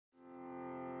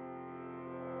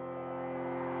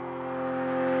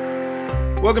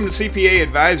Welcome to CPA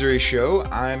Advisory Show.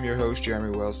 I'm your host,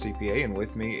 Jeremy Wells, CPA, and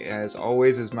with me, as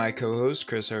always, is my co-host,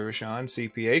 Chris Hervishon,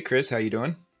 CPA. Chris, how you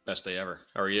doing? Best day ever.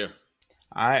 How are you?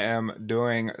 I am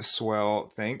doing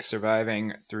swell, thanks.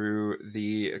 Surviving through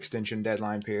the extension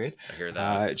deadline period. I hear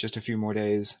that. Just a few more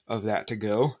days of that to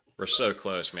go. We're so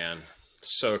close, man.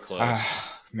 So close.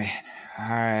 Man. All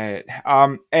right.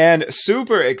 And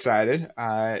super excited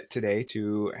today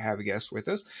to have a guest with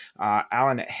us,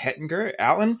 Alan Hettinger.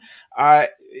 Alan,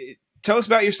 tell us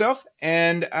about yourself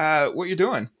and what you're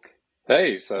doing.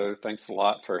 Hey, so thanks a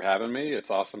lot for having me. It's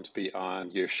awesome to be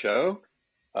on your show.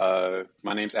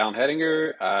 My name's Alan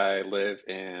Hettinger. I live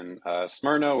in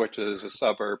Smyrna, which is a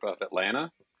suburb of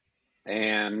Atlanta,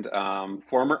 and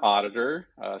former auditor.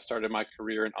 Started my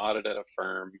career in audit at a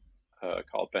firm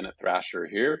called Bennett Thrasher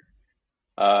here.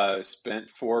 Spent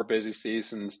 4 busy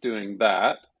seasons doing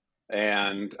that,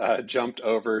 and jumped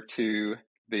over to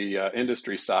the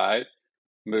industry side.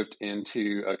 Moved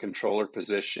into a controller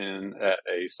position at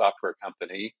a software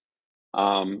company,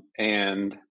 and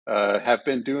have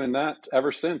been doing that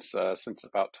ever since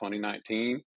about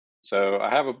 2019. So I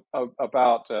have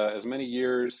about as many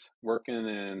years working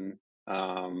in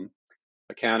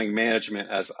accounting management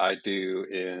as I do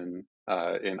in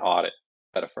audit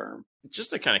at a firm.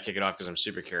 Just to kind of kick it off, because I'm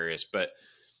super curious, but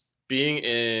being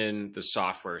in the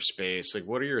software space, like,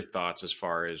 what are your thoughts as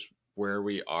far as where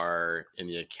we are in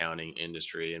the accounting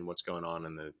industry and what's going on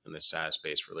in the SaaS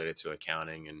space related to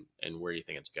accounting, and where do you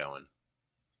think it's going?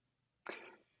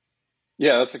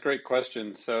 Yeah, that's a great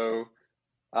question. So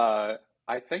I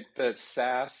think that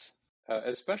SaaS,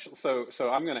 especially, so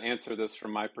I'm going to answer this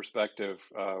from my perspective,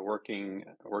 working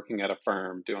at a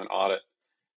firm doing audit,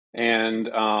 and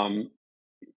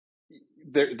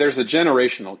there's a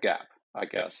generational gap, I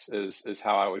guess, is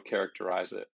how I would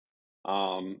characterize it.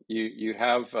 You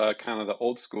have kind of the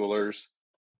old schoolers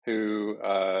who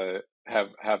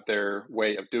have their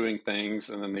way of doing things,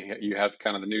 and then you have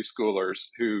kind of the new schoolers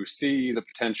who see the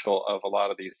potential of a lot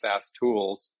of these SaaS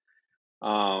tools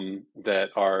that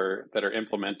are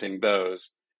implementing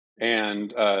those.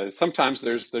 And sometimes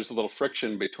there's a little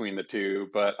friction between the two,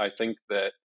 but I think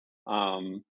that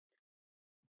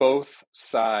both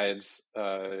sides,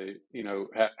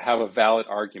 have a valid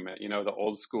argument. The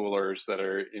old schoolers that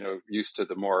are, used to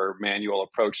the more manual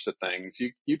approach to things.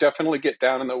 You definitely get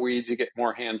down in the weeds. You get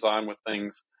more hands-on with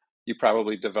things. You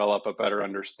probably develop a better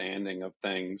understanding of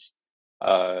things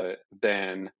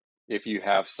than if you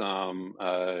have some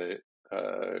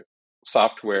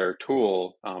software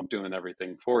tool doing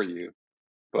everything for you.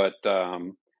 But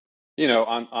on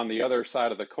the other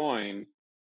side of the coin,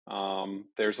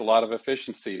 there's a lot of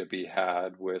efficiency to be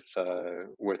had with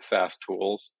SaaS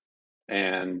tools,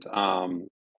 and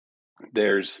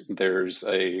there's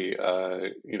a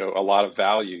a lot of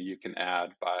value you can add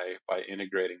by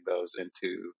integrating those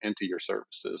into your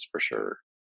services for sure.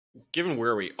 Given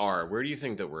where we are, where do you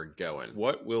think that we're going?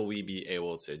 What will we be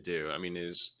able to do? I mean,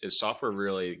 is software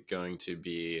really going to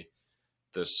be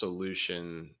the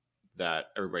solution that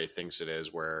everybody thinks it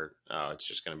is, where it's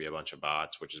just going to be a bunch of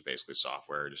bots, which is basically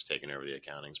software just taking over the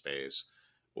accounting space?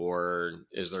 Or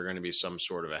is there going to be some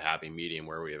sort of a happy medium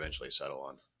where we eventually settle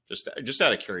on? Just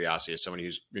out of curiosity, as somebody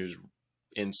who's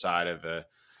inside of a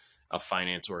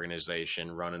finance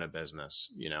organization running a business,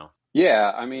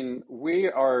 Yeah, I mean, we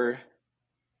are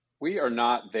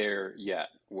not there yet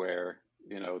where,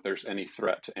 there's any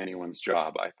threat to anyone's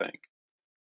job, I think.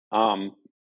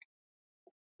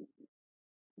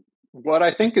 What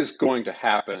I think is going to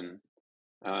happen,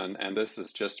 and this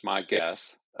is just my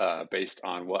guess, based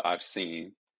on what I've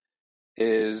seen,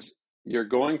 is you're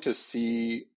going to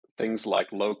see things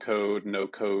like low code, no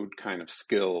code kind of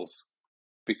skills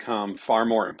become far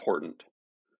more important.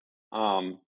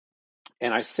 And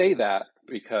I say that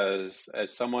because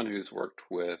as someone who's worked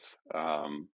with,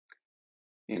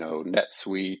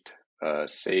 NetSuite,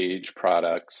 Sage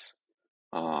products,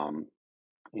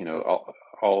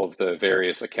 all of the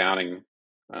various accounting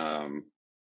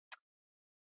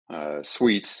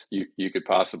suites you could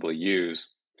possibly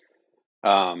use.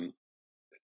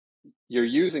 You're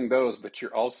using those, but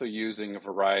you're also using a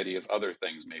variety of other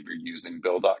things. Maybe you're using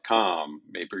Bill.com.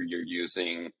 Maybe you're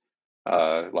using,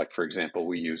 like for example,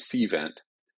 we use Cvent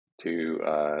to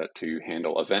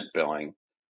handle event billing.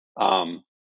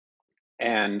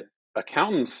 And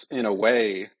accountants, in a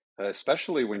way,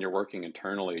 especially when you're working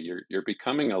internally, you're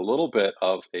becoming a little bit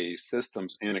of a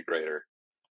systems integrator.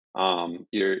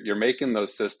 You're making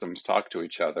those systems talk to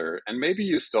each other, and maybe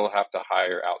you still have to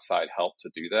hire outside help to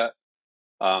do that.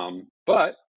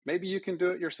 But maybe you can do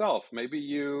it yourself. Maybe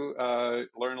you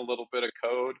learn a little bit of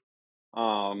code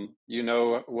you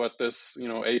know what this,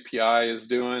 API is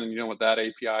doing, and you know what that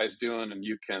API is doing, and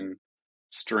you can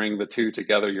string the two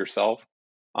together yourself.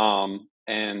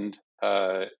 And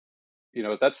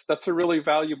that's a really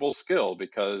valuable skill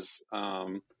because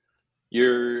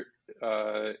you're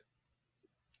uh,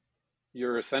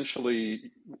 you're essentially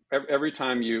every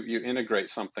time you integrate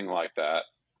something like that,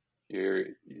 you're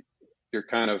you're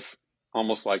kind of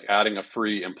almost like adding a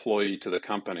free employee to the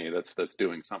company that's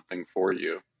doing something for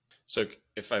you. So,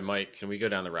 if I might, can we go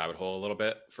down the rabbit hole a little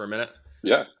bit for a minute?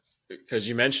 Yeah. Because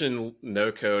you mentioned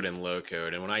no code and low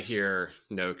code, and when I hear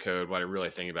no code, what I really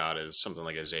think about is something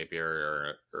like a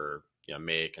Zapier or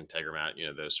Make, Integromat,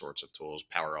 those sorts of tools.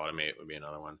 Power Automate would be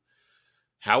another one.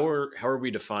 How are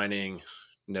we defining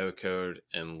no code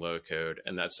and low code?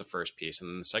 And that's the first piece. And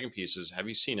then the second piece is, have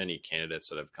you seen any candidates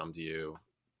that have come to you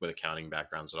with accounting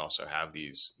backgrounds that also have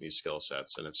these skill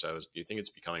sets? And if so, do you think it's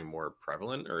becoming more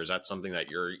prevalent, or is that something that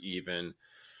you're even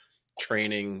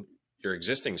training your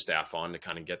existing staff on to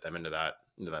kind of get them into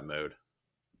that mode?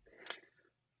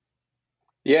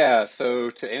 Yeah, so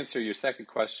to answer your second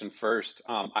question first,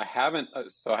 I haven't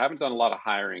done a lot of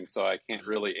hiring, so I can't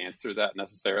really answer that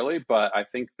necessarily. But I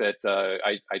think that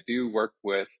I do work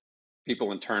with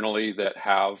people internally that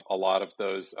have a lot of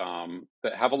those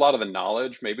that have a lot of the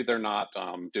knowledge. Maybe they're not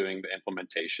doing the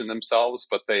implementation themselves,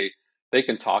 but they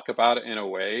can talk about it in a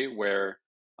way where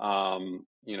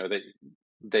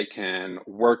they can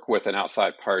work with an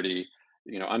outside party,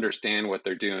 understand what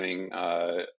they're doing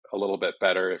a little bit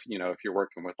better. If you're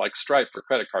working with like Stripe for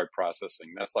credit card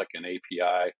processing, that's like an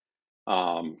API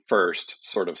first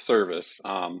sort of service.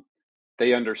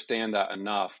 They understand that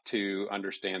enough to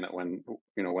understand that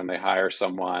when they hire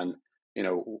someone,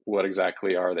 what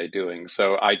exactly are they doing.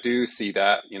 So I do see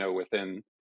that within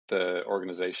the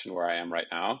organization where I am right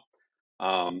now.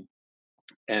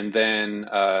 And then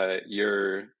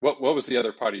what was the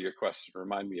other part of your question?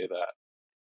 Remind me of that.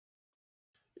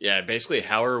 Yeah, basically,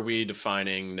 how are we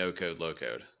defining no code, low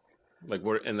code? Like,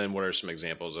 and then what are some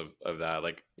examples of that?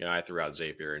 Like, I threw out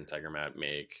Zapier, Integromat,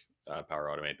 Make,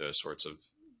 Power Automate, those sorts of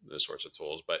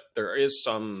tools. But there is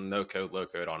some no code, low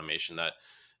code automation that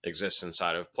exists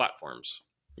inside of platforms.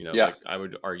 Yeah. Like I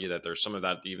would argue that there's some of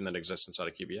that even that exists inside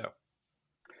of QBO.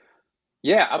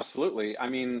 Yeah, absolutely. I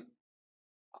mean,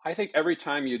 I think every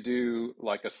time you do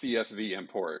like a CSV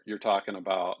import, you're talking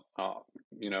about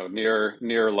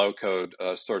near low code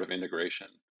sort of integration.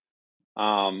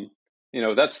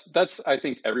 That's I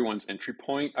think everyone's entry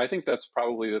point. I think that's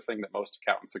probably the thing that most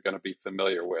accountants are going to be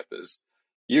familiar with is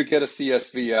you get a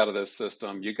CSV out of this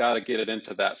system, you got to get it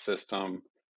into that system.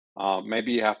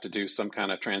 Maybe you have to do some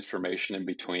kind of transformation in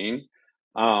between.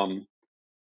 Um,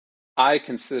 I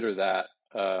consider that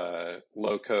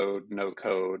low code, no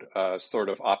code sort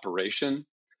of operation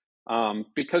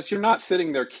because you're not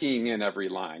sitting there keying in every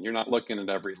line. You're not looking at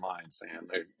every line saying,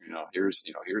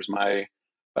 here's my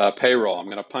payroll. I'm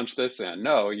going to punch this in.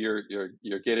 No, you're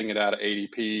getting it out of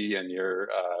ADP, and you're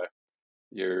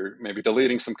maybe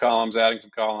deleting some columns, adding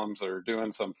some columns, or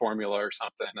doing some formula or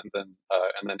something,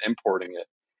 and then importing it.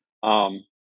 Um,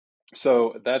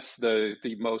 so that's the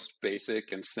most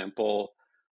basic and simple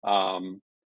um,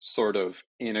 sort of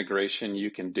integration you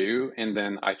can do, and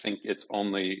then I think it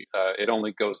only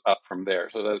goes up from there.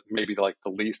 So that maybe like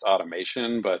the least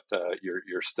automation, but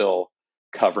you're still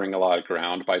covering a lot of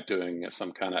ground by doing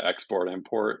some kind of export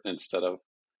import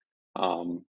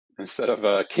um, instead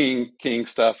of keying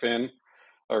stuff in.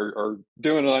 Or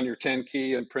doing it on your 10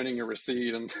 key and printing a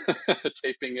receipt and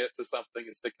taping it to something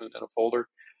and sticking it in a folder.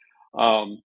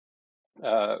 Um,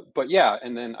 but yeah,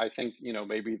 and then I think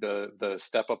maybe the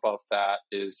step above that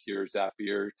is your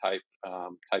Zapier type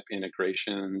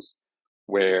integrations,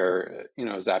 where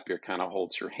Zapier kind of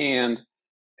holds your hand,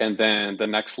 and then the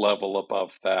next level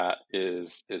above that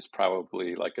is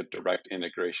probably like a direct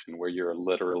integration where you're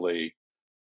literally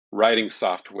writing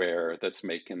software that's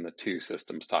making the two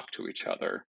systems talk to each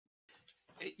other.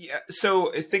 Yeah.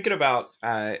 So thinking about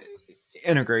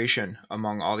integration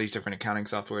among all these different accounting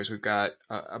softwares, we've got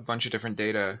a bunch of different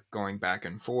data going back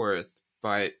and forth.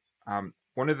 But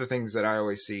one of the things that I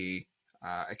always see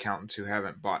accountants who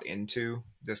haven't bought into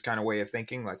this kind of way of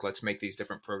thinking, like let's make these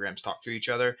different programs talk to each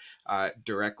other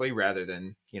directly rather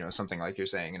than something like you're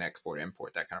saying an export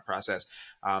import, that kind of process,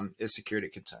 is security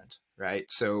concerns, right?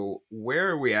 So where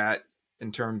are we at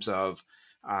in terms of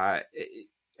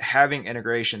having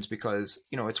integrations? Because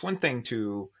it's one thing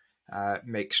to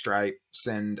make Stripe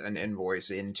send an invoice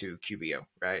into QBO,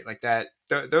 right? Like that.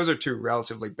 Those are two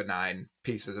relatively benign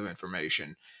pieces of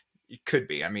information. It could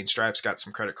be. I mean, Stripe's got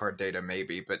some credit card data,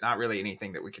 maybe, but not really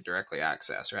anything that we could directly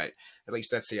access, right? At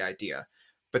least that's the idea.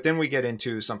 But then we get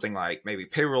into something like maybe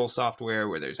payroll software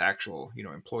where there's actual,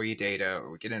 employee data,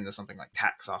 or we get into something like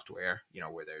tax software,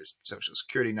 where there's social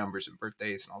security numbers and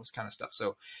birthdays and all this kind of stuff.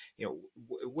 So,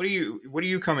 what are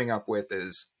you coming up with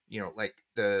as, like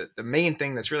the main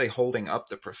thing that's really holding up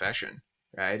the profession,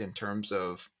 right? In terms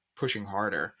of pushing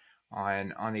harder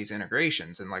on these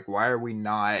integrations, and like, why are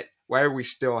we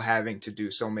still having to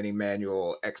do so many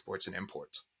manual exports and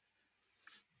imports?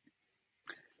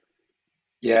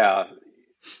 Yeah,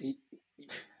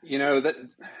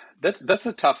 that's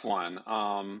a tough one.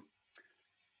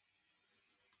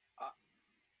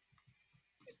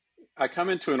 I come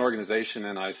into an organization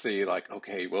and I see like,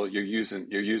 okay, well, you're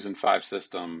using 5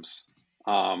 systems.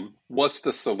 What's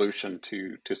the solution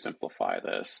to simplify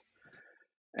this?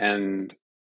 And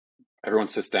everyone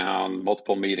sits down,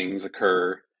 multiple meetings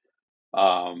occur.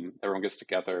 Everyone gets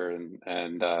together,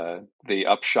 and the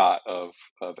upshot of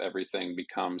everything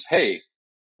becomes, hey,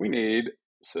 we need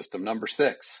system number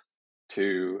 6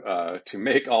 to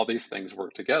make all these things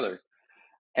work together.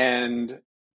 And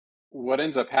what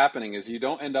ends up happening is you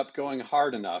don't end up going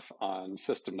hard enough on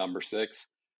system number 6,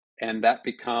 and that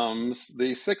becomes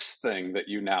the 6th thing that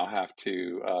you now have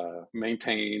to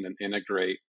maintain and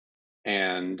integrate,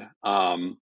 and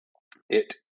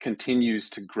it continues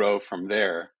to grow from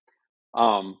there.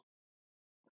 Um,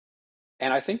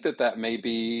 and I think that may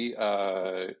be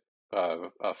a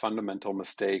fundamental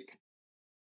mistake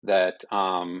that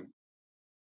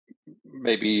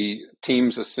maybe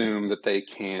teams assume that they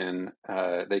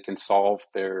can solve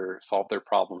their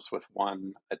problems with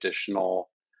one additional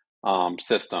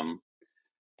system,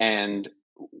 and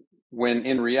when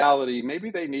in reality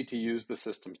maybe they need to use the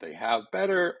systems they have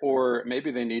better, or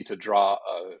maybe they need to draw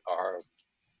a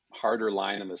harder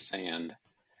line in the sand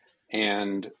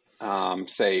and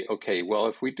say, okay, well,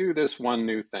 if we do this one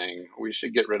new thing, we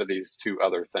should get rid of these 2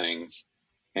 other things,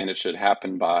 and it should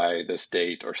happen by this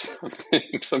date or something,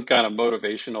 some kind of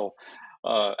motivational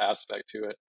aspect to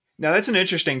it. Now that's an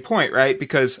interesting point, right?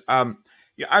 Because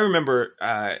yeah, I remember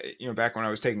back when I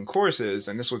was taking courses,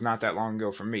 and this was not that long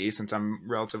ago for me since I'm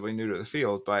relatively new to the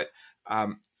field, but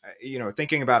um,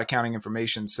 thinking about accounting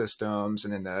information systems,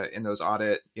 and in those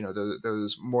audit,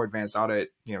 those more advanced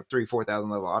audit,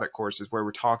 3,000-4,000 level audit courses where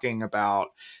we're talking about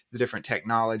the different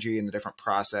technology and the different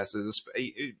processes,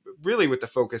 really with the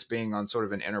focus being on sort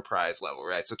of an enterprise level,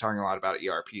 right? So talking a lot about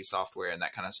ERP software and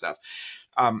that kind of stuff.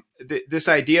 This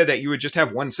idea that you would just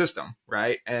have one system,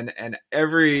 right? And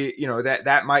every,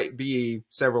 that might be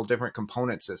several different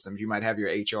component systems. You might have your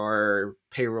HR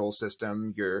payroll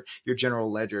system, your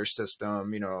general ledger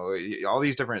system, all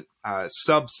these different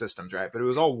subsystems, right? But it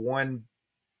was all one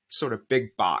sort of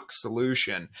big box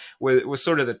solution was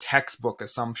sort of the textbook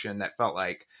assumption that felt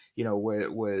like,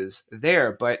 was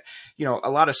there. But, a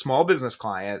lot of small business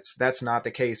clients, that's not the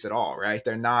case at all, right?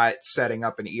 They're not setting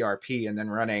up an ERP and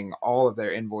then running all of their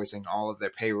invoicing, all of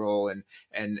their payroll and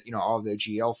all of their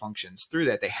GL functions through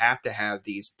that. They have to have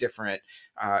these different,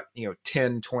 $10,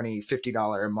 $20,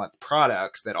 $50 a month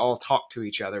products that all talk to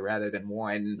each other rather than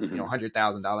one,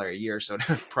 $100,000 a year sort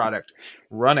of product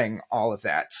running all of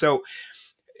that. So,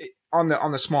 on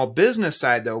the small business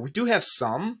side, though, we do have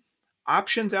some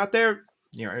options out there.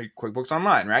 QuickBooks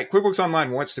Online, right? QuickBooks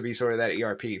Online wants to be sort of that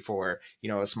ERP for,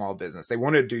 a small business. They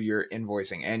want to do your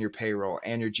invoicing and your payroll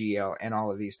and your GL and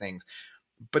all of these things.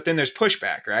 But then there's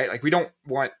pushback, right? Like, we don't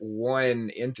want one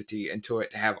entity into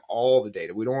it to have all the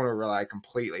data. We don't want to rely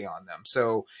completely on them.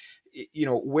 So,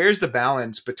 where's the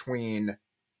balance between,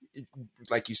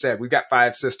 like you said, we've got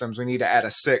 5 systems. We need to add a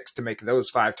 6th to make those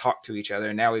 5 talk to each other.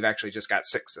 And now we've actually just got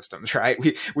 6 systems, right?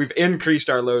 We've increased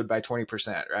our load by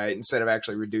 20%, right? Instead of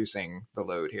actually reducing the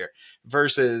load here,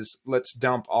 versus let's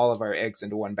dump all of our eggs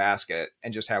into one basket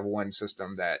and just have one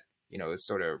system that, is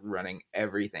sort of running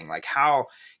everything. Like, how,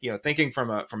 thinking from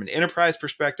an enterprise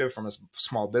perspective, from a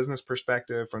small business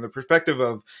perspective, from the perspective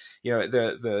of,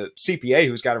 the CPA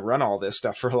who's got to run all this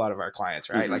stuff for a lot of our clients,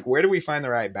 right? Like, where do we find the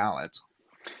right balance?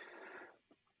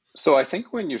 So I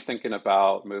think when you're thinking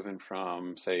about moving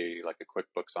from, say, like a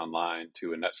QuickBooks Online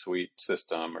to a NetSuite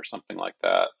system or something like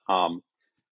that,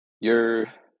 you're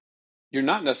you're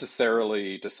not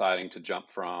necessarily deciding to jump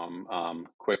from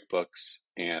QuickBooks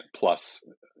and plus,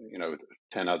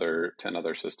 10 other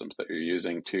systems that you're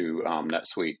using to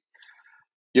NetSuite.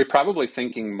 You're probably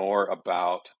thinking more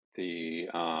about the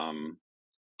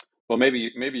well,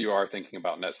 maybe you are thinking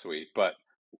about NetSuite, but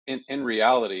in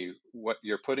reality, what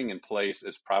you're putting in place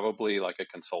is probably like a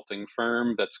consulting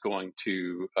firm that's going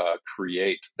to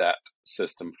create that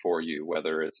system for you,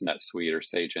 whether it's NetSuite or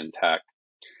Sage Intacct.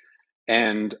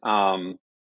 And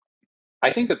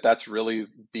I think that that's really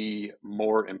the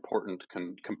more important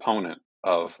component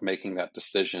of making that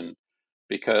decision,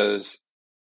 because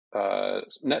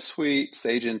NetSuite,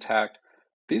 Sage Intacct,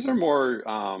 these are more,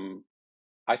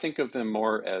 I think of them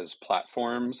more as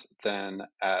platforms than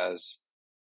as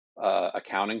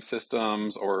accounting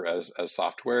systems or as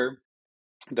software.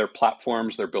 They're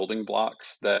platforms, they're building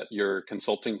blocks that your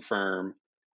consulting firm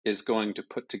is going to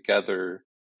put together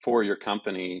for your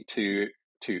company to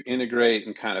integrate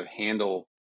and kind of handle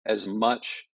as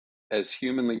much as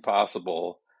humanly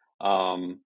possible,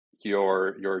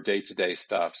 your day-to-day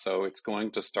stuff. So it's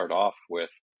going to start off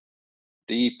with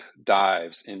deep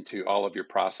dives into all of your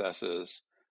processes,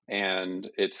 and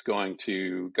it's going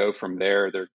to go from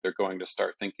there. They're going to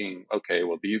start thinking, okay,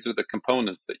 well, these are the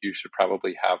components that you should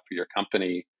probably have for your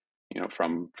company,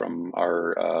 from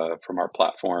our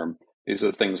platform. These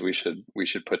are the things we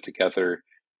should put together.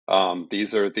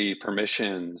 These are the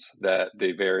permissions that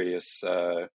the various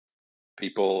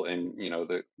people, and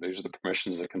these are the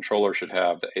permissions the controller should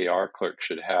have, the AR clerk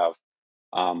should have,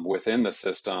 within the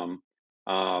system.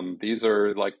 These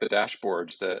are like the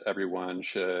dashboards that everyone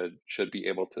should be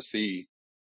able to see.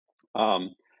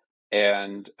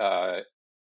 And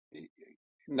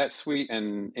NetSuite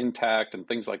and Intacct and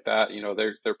things like that,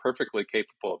 they're perfectly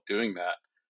capable of doing that.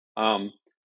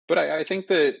 But I think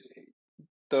that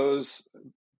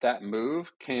that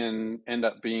move can end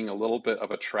up being a little bit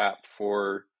of a trap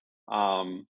for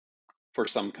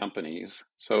some companies.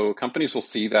 So companies will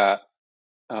see that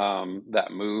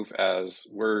move as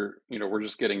we're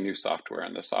just getting new software,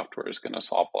 and the software is going to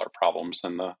solve all our problems,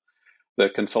 and the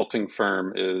consulting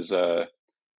firm is a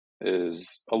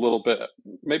little bit,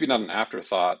 maybe not an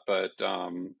afterthought, but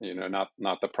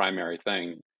not the primary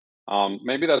thing.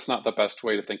 Maybe that's not the best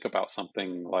way to think about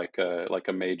something like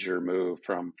a major move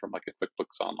from like a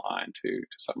QuickBooks Online to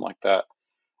something like that,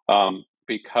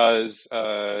 because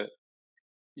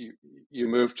you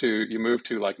move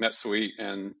to like NetSuite,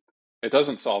 and it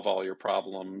doesn't solve all your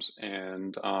problems,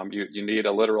 and you need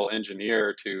a literal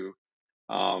engineer to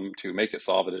make it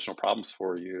solve additional problems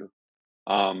for you.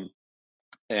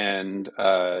 And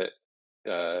uh,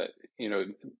 you know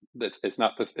it's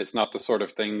not the sort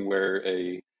of thing where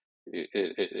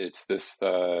it's this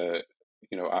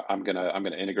I'm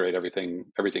gonna integrate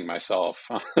everything myself.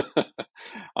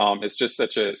 It's just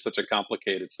such a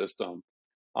complicated system.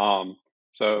 um,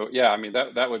 so yeah, I mean,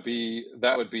 that would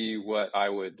be what I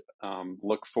would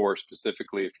look for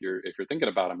specifically if you're thinking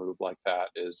about a move like that,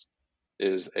 is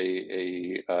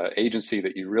a agency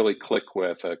that you really click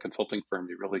with, a consulting firm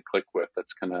you really click with,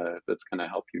 that's gonna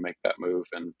help you make that move,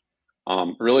 and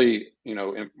really,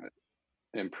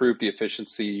 improve the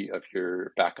efficiency of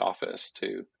your back office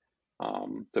to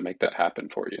make that happen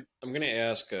for you. I'm going to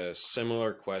ask a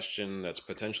similar question that's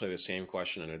potentially the same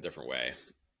question in a different way.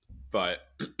 But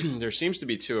there seems to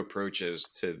be two approaches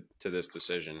to this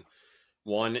decision.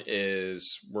 One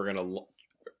is we're going to,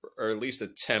 or at least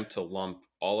attempt to lump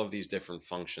all of these different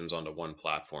functions onto one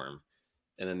platform.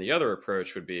 And then the other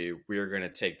approach would be we're going to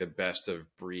take the best of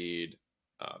breed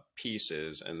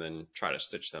pieces and then try to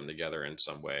stitch them together in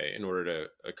some way in order to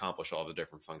accomplish all the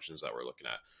different functions that we're looking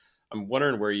at. I'm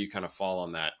wondering where you kind of fall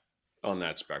on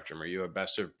that spectrum. Are you a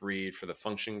best of breed for the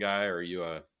function guy, or are you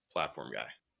a platform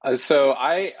guy? So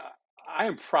I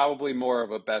am probably more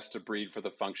of a best of breed for the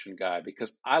function guy,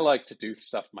 because I like to do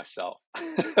stuff myself.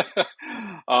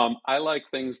 I like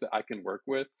things that I can work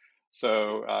with.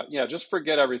 So yeah, just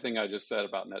forget everything I just said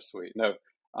about NetSuite. No,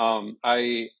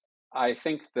 I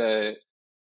think that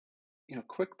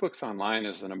QuickBooks Online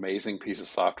is an amazing piece of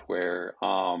software.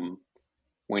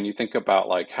 When you think about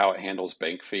like how it handles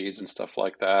bank feeds and stuff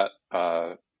like that,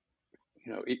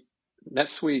 you know, it,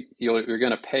 NetSuite, you're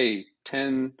going to pay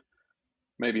 10,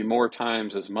 maybe more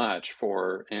times as much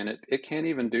for, and it can't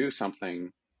even do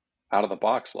something out of the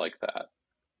box like that.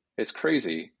 It's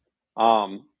crazy.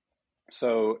 Um,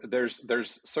 so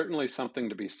there's certainly something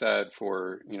to be said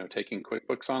for, taking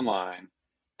QuickBooks Online,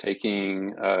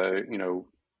 taking,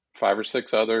 five or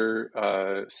six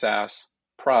other SaaS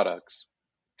products,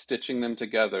 stitching them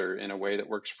together in a way that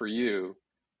works for you,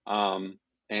 um,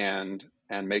 and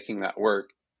making that work.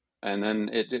 And then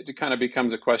it kind of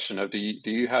becomes a question of, do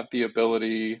you have the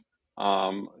ability,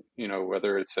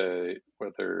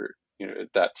 whether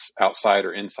that's outside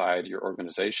or inside your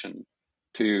organization,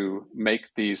 to make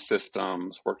these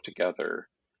systems work together.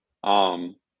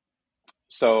 Um,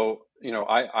 so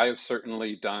I have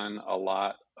certainly done a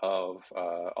lot of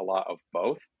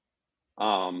both.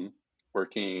 Um,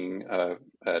 Working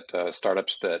at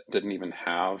startups that didn't even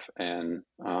have an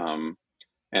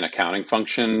accounting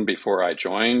function before I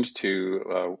joined,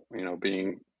 to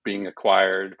being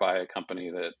acquired by a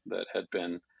company that had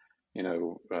been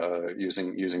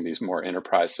using these more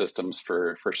enterprise systems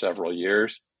for several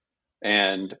years.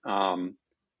 And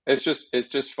it's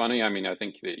just funny. I mean, I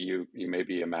think that you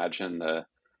maybe imagine the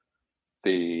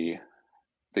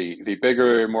the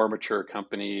bigger, more mature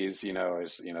companies,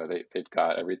 they've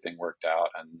got everything worked out,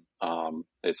 and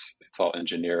it's all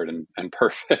engineered and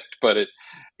perfect. But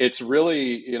it's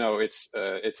really, it's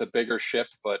a bigger ship,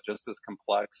 but just as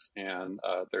complex, and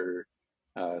there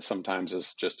sometimes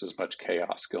is just as much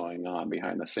chaos going on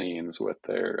behind the scenes with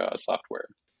their software.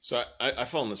 So I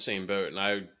fall in the same boat, and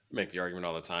I make the argument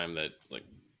all the time that like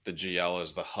the GL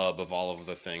is the hub of all of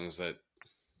the things that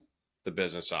the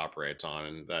business operates on,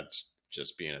 and that's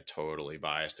just being a totally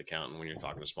biased accountant when you're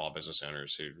talking to small business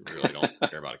owners who really don't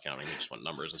care about accounting; they just want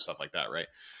numbers and stuff like that, right?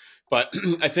 But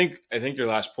I think your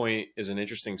last point is an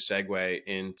interesting segue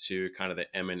into kind of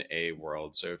the M&A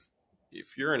world. So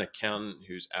if you're an accountant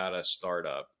who's at a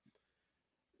startup,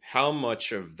 how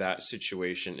much of that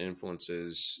situation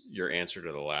influences your answer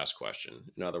to the last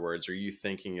question? In other words, are you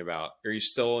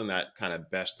still in that kind of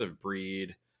best of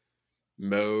breed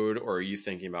mode, or are you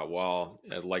thinking about, well,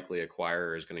 a likely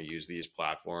acquirer is going to use these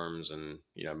platforms, and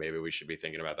maybe we should be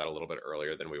thinking about that a little bit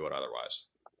earlier than we would otherwise?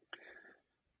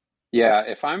 Yeah,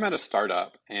 if I'm at a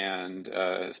startup, and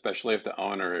especially if the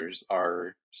owners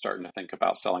are starting to think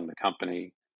about selling the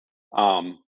company,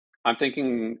 um, I'm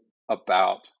thinking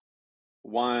about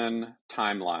one,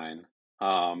 timeline,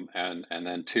 and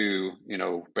then two,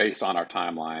 based on our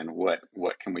timeline,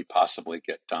 what can we possibly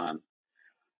get done?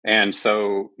 And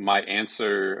so my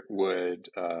answer would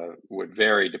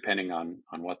vary depending on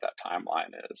what that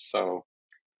timeline is. So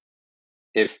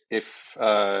if if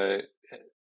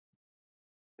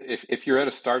you're at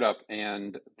a startup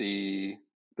and the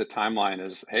timeline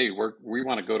is, hey, we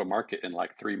want to go to market in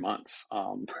like 3 months,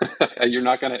 you're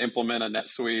not going to implement a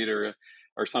NetSuite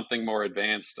or something more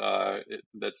advanced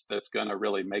that's going to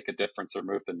really make a difference or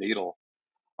move the needle.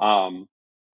 Um,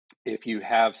 if you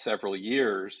have several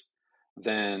years,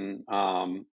 then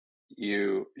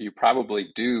you probably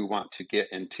do want to get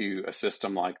into a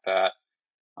system like that,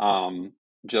 um,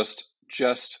 just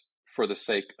for the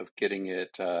sake of getting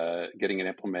it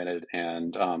implemented,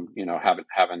 and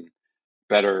having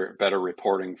better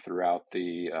reporting throughout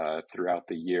the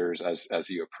years as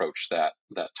you approach that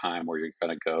time where you're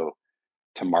going to go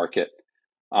to market.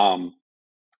 Um,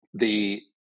 the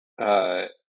uh,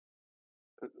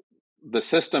 the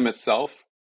system itself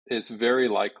is very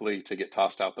likely to get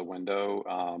tossed out the window,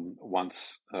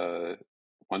 once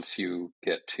you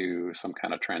get to some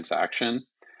kind of transaction.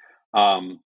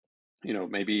 Um,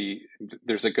 Maybe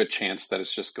there's a good chance that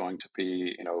it's just going to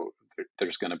be,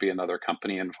 there's going to be another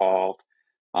company involved,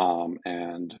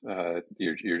 and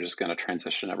you're just going to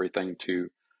transition everything to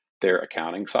their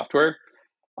accounting software.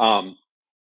 Um,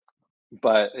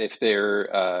 but if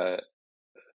they're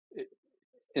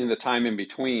in the time in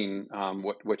between,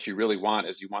 what you really want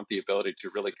is you want the ability to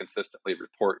really consistently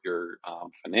report your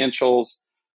financials.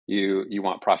 You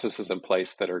want processes in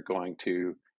place that are going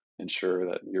to ensure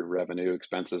that your revenue,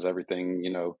 expenses, everything,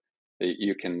 that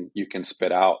you can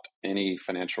spit out any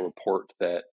financial report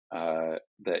that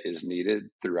is needed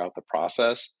throughout the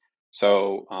process.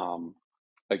 So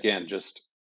again, just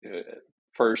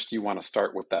first you want to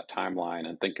start with that timeline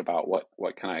and think about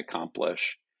what can I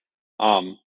accomplish.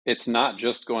 Um, it's not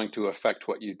just going to affect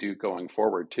what you do going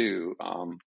forward too.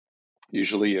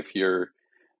 Usually, if you're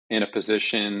in a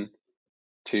position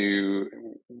to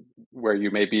where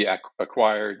you may be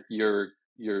acquired, you're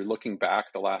looking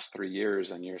back the last 3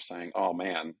 years and you're saying, "Oh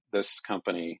man, this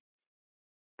company,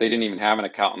 they didn't even have an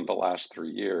accountant the last 3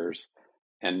 years,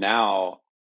 and now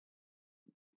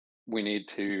we need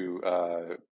to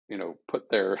put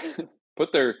their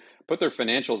put their put their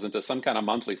financials into some kind of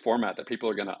monthly format that people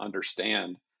are going to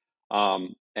understand."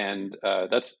 And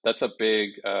that's a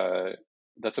big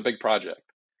project,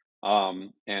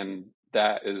 and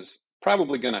that is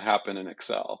probably going to happen in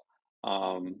Excel.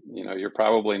 You're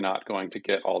probably not going to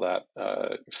get all that.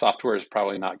 Software is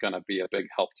probably not going to be a big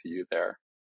help to you there.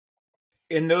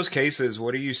 In those cases,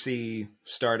 what do you see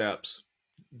startups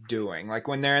doing? Like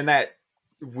when they're in that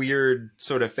weird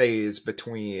sort of phase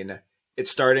between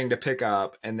it's starting to pick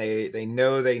up and they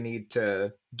know they need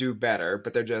to do better,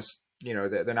 but they're just,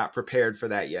 they're not prepared for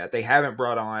that yet. They haven't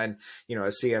brought on, a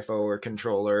CFO or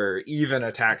controller, or even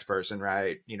a tax person,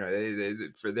 right?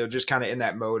 They're just kind of in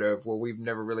that mode of, well, we've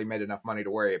never really made enough money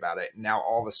to worry about it. Now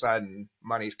all of a sudden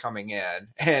money's coming in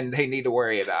and they need to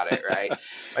worry about it, right?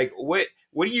 Like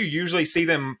what do you usually see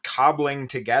them cobbling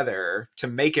together to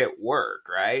make it work,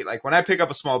 right? Like when I pick up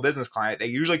a small business client, they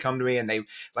usually come to me and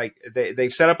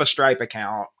they've set up a Stripe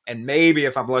account, and maybe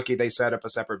if I'm lucky, they set up a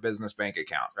separate business bank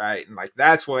account, right? And like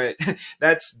that's what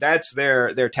that's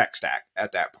their tech stack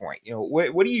at that point. You know,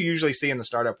 what do you usually see in the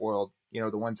startup world? You know,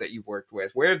 the ones that you've worked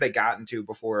with, where have they gotten to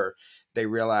before they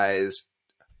realize,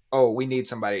 oh, we need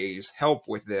somebody's help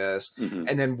with this? Mm-hmm.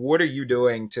 And then what are you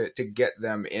doing to get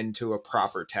them into a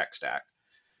proper tech stack?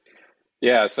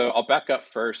 Yeah, so I'll back up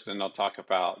first and I'll talk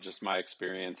about just my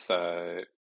experience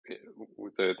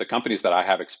with the companies that I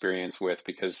have experience with,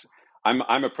 because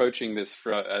I'm approaching this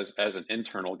as an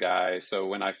internal guy. So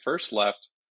when I first left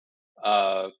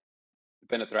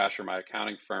Bennett Thrasher, my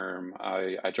accounting firm,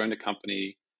 I joined a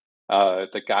company.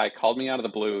 The guy called me out of the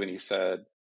blue and he said,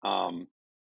 um,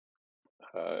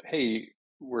 "Hey,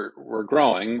 we're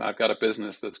growing. I've got a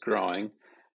business that's growing,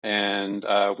 and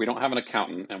we don't have an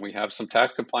accountant, and we have some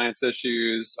tax compliance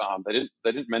issues. They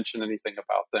didn't mention anything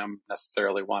about them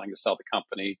necessarily wanting to sell the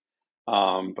company,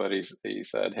 but he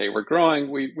said, hey, we're growing.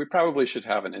 We probably should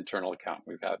have an internal accountant.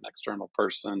 We've had an external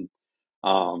person,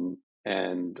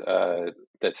 and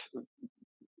that's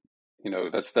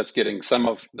that's getting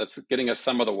us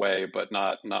some of the way, but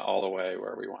not all the way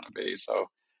where we want to be. So."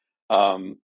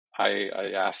 Um,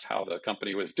 I asked how the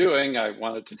company was doing. I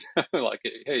wanted to know, like,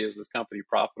 hey, is this company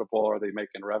profitable? Are they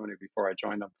making revenue before I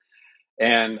joined them?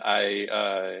 And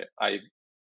I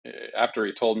after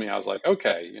he told me, I was like,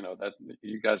 okay, that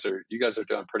you guys are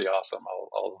doing pretty awesome.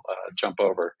 I'll jump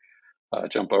over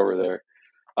there.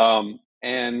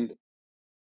 And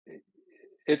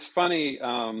it's funny.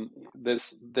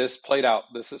 This has played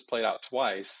out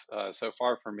twice so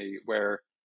far for me, where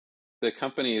the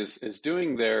company is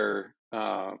doing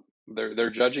they're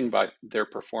judging by their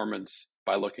performance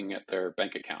by looking at their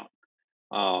bank account.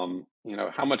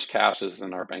 How much cash is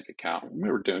in our bank account? We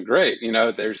were doing great.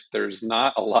 There's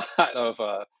not a lot of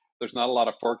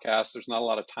forecasts. There's not a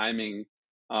lot of timing.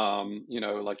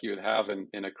 Like you would have in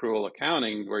accrual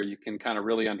accounting, where you can kind of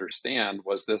really understand,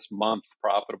 was this month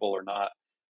profitable or not?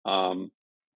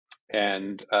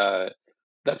 And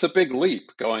That's a big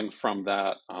leap, going from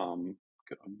that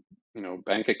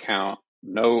bank account,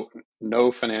 no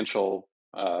financial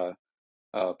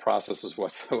processes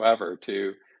whatsoever,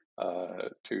 to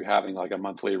having like a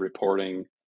monthly reporting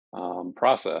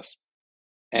process.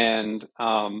 And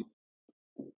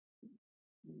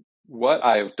what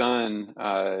I've done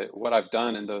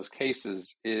in those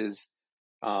cases is,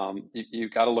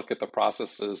 you've got to look at the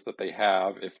processes that they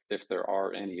have, if there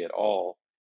are any at all.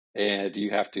 And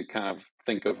you have to kind of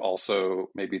think of also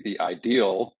maybe the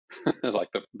ideal, like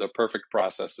the perfect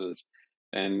processes.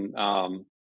 And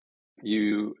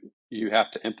you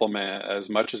have to implement as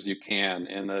much as you can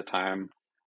in the time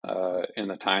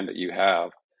that you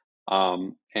have.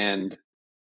 And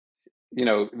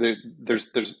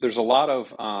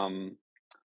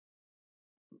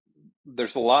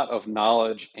there's a lot of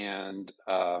knowledge and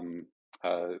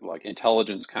like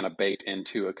intelligence kind of baked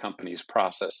into a company's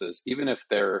processes, even if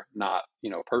they're not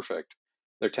perfect.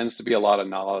 There tends to be a lot of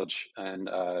knowledge and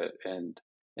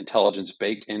intelligence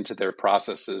baked into their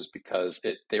processes, because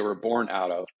they were born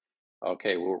out of,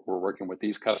 okay, we're working with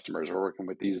these customers, we're working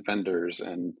with these vendors,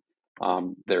 and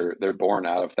they're born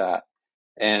out of that.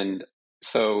 And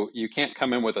so you can't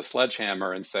come in with a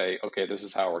sledgehammer and say, okay, this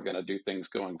is how we're going to do things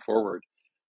going forward.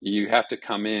 You have to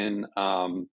come in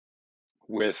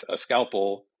with a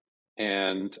scalpel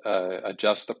and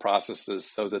adjust the processes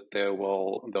so that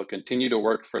they'll continue to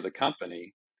work for the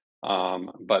company,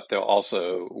 but they'll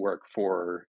also work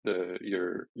for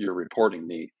your reporting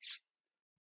needs.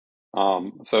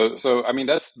 So I mean,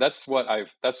 that's what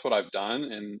I've done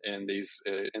in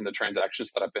the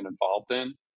transactions that I've been involved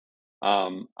in.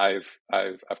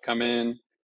 I've come in.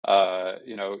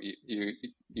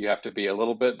 You have to be a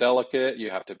little bit delicate. You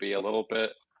have to be a little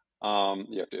bit.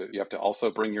 You have to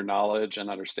also bring your knowledge and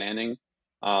understanding,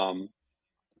 and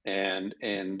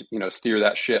steer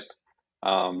that ship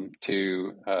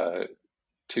to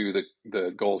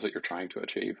the goals that you're trying to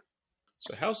achieve.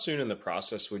 So how soon in the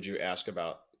process would you ask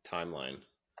about timeline?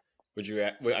 Would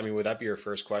that be your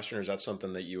first question, or is that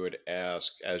something that you would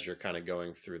ask as you're kind of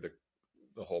going through the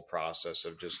whole process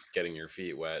of just getting your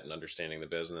feet wet and understanding the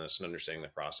business and understanding the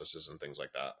processes and things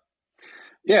like that?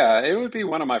 Yeah, it would be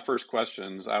one of my first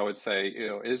questions. I would say,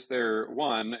 is there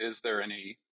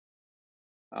any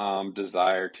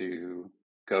desire to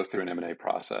go through an M&A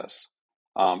process?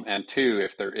 And two,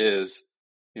 if there is,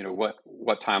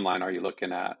 what timeline are you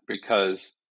looking at?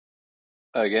 Because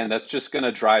again, that's just going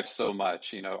to drive so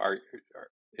much.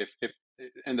 If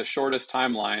in the shortest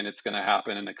timeline, it's going to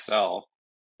happen in Excel,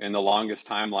 in the longest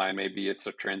timeline, maybe it's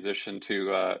a transition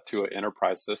to an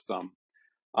enterprise system.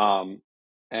 Um,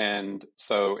 and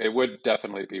so it would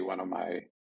definitely be one of my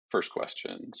first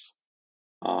questions.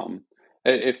 Um,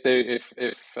 if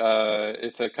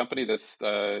it's a company that's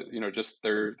just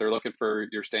they're looking for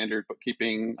your standard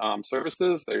bookkeeping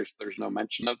services, there's no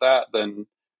mention of that, then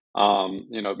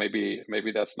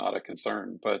maybe that's not a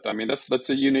concern. But I mean that's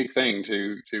a unique thing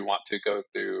to want to go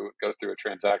through a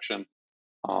transaction.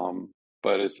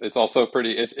 But it's also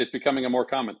it's becoming a more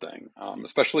common thing,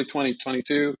 especially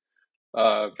 2022.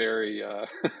 Very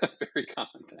very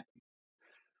common thing.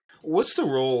 What's the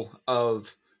role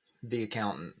of the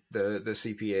accountant, the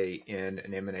CPA in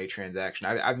an M&A transaction?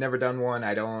 I've never done one.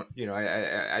 I don't,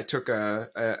 I took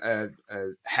a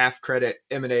half credit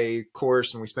M&A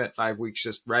course, and we spent 5 weeks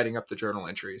just writing up the journal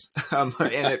entries, and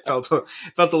it felt a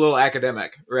little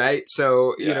academic, right?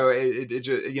 So Yeah. it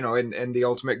just, and the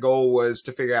ultimate goal was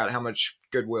to figure out how much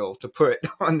goodwill to put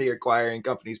on the acquiring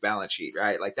company's balance sheet,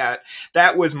 right? Like that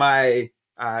was my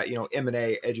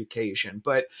M&A education.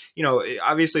 But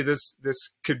obviously this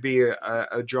could be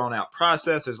a drawn out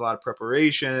process. There's a lot of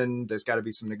preparation. There's got to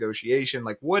be some negotiation.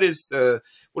 Like what is the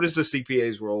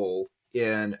CPA's role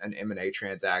in an M&A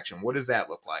transaction? What does that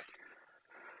look like?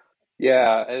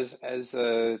 Yeah, as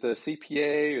the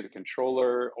CPA or the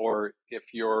controller, or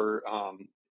if you're,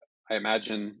 I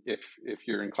imagine if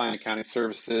you're in client accounting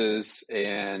services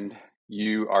and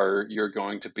you're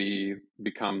going to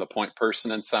become the point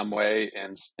person in some way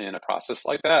in a process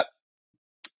like that,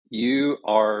 you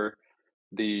are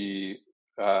the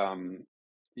um,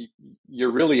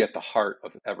 you're really at the heart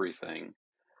of everything.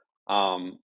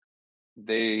 Um,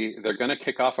 they're going to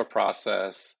kick off a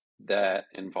process that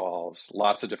involves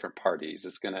lots of different parties.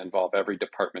 It's going to involve every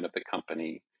department of the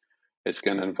company. It's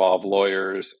going to involve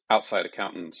lawyers, outside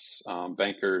accountants,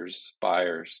 bankers,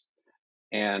 buyers,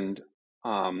 and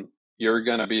um, you're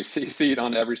going to be CC'd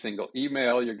on every single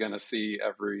email. You're going to see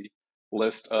every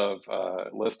list of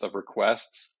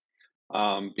requests,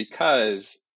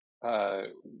 because uh,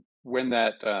 when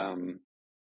that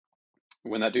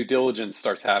when that due diligence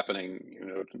starts happening,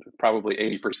 probably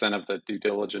 80% of the due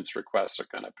diligence requests are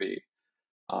going to be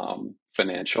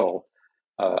financial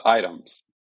items.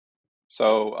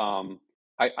 So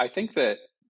I think that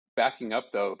backing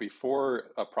up though, before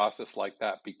a process like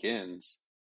that begins,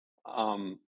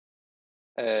 um,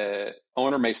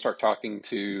 owner may start talking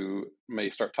to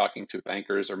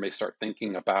bankers, or may start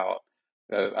thinking about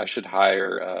I should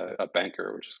hire a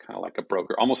banker, which is kind of like a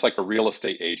broker, almost like a real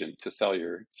estate agent to sell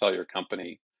your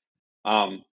company.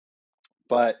 Um,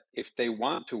 But if they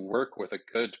want to work with a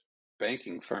good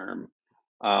banking firm,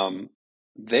 um,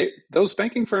 those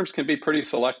banking firms can be pretty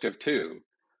selective too.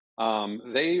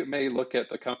 They may look at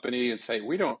the company and say,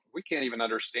 we can't even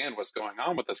understand what's going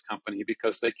on with this company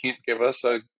because they can't give us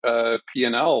a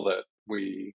P&L that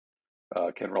we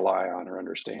can rely on or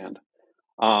understand.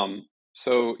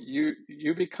 So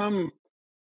you become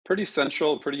pretty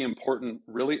central, pretty important,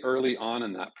 really early on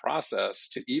in that process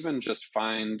to even just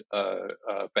find a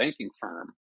banking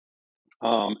firm,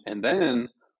 and then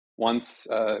once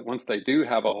they do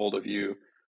have a hold of you,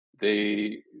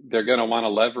 they're going to want to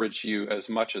leverage you as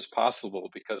much as possible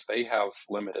because they have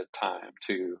limited time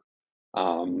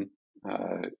um,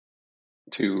 uh,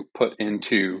 to put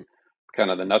into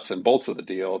kind of the nuts and bolts of the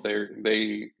deal. Their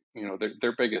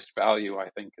biggest value, I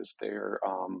think, is their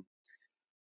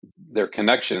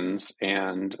connections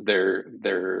and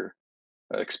their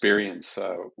experience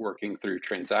working through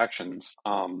transactions.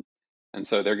 And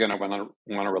so they're going to want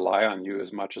to rely on you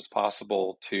as much as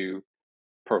possible to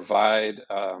provide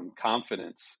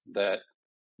confidence that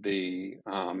the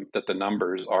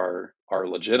numbers are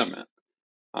legitimate.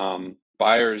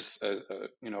 Buyers,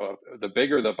 the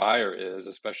bigger the buyer is,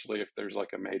 especially if there's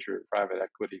like a major private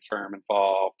equity firm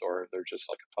involved, or they're just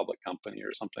like a public company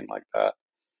or something like that,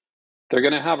 they're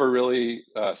going to have a really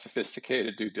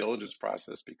sophisticated due diligence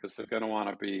process because they're going to want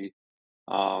to be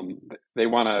um, they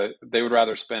would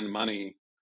rather spend money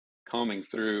combing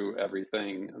through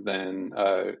everything than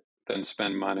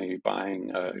spend money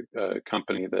buying a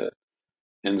company that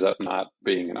ends up not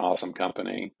being an awesome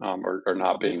company, or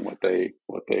not being what they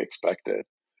expected.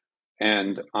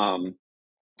 And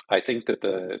I think that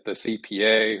the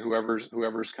CPA,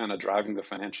 whoever's kind of driving the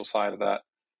financial side of that,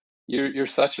 you're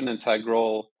such an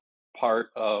integral part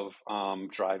of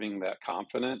driving that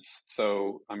confidence.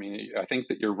 So I mean, I think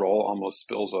that your role almost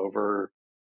spills over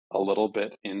a little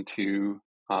bit into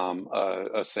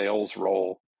a sales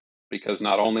role, because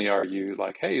not only are you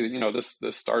like, hey, this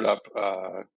startup,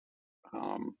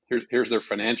 here's their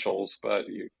financials, but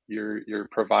you're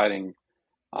providing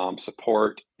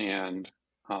support and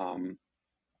um,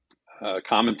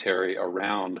 commentary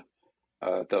around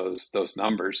those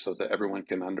numbers so that everyone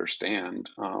can understand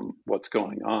what's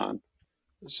going on.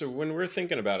 So when we're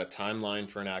thinking about a timeline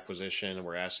for an acquisition and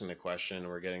we're asking the question and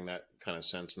we're getting that kind of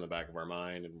sense in the back of our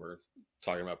mind and we're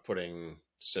talking about putting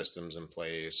systems in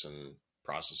place and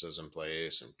processes in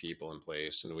place and people in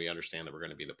place, and we understand that we're going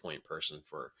to be the point person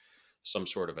for some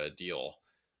sort of a deal,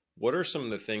 what are some of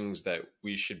the things that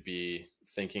we should be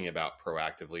thinking about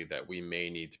proactively that we may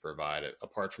need to provide,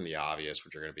 apart from the obvious,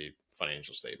 which are going to be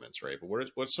financial statements, right? But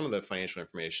what's some of the financial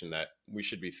information that we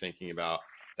should be thinking about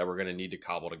that we're going to need to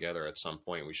cobble together at some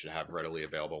point we should have readily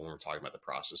available when we're talking about the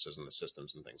processes and the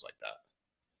systems and things like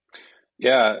that?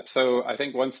 Yeah, so I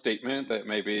think one statement that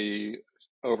may be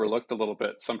overlooked a little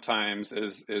bit sometimes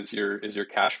is your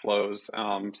cash flows.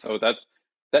 So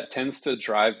that tends to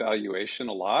drive valuation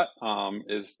a lot.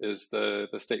 Is the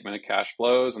statement of cash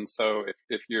flows, and so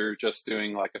if you're just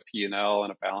doing like a P&L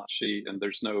and a balance sheet, and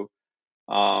there's no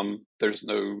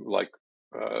like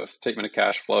statement of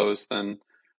cash flows, then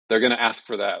they're going to ask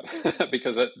for that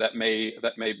because that may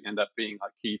end up being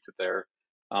like key to their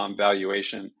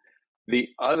valuation. The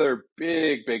other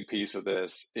big piece of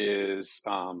this is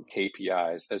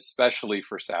KPIs, especially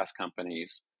for SaaS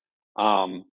companies,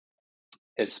 um,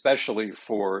 especially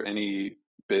for any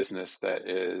business that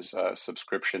is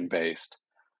subscription based.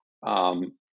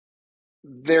 Um,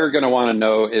 they're going to want to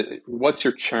know what's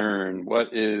your churn,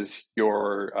 what is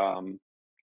your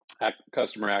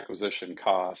customer acquisition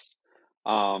cost.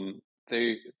 Um,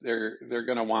 they're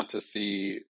going to want to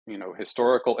see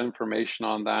historical information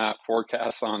on that,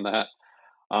 forecasts on that.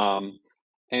 Um,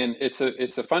 and it's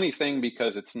a funny thing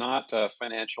because it's not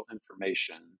financial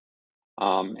information,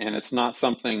 and it's not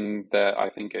something that I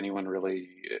think anyone really,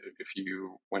 if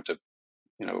you went to,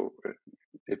 you know,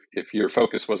 if your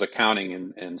focus was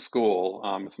accounting in school,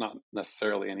 it's not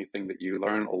necessarily anything that you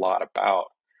learn a lot about.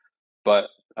 But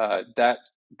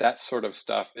that sort of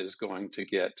stuff is going to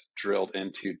get drilled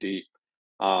into deep,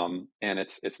 and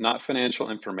it's not financial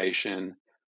information,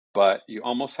 but you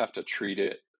almost have to treat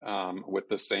it with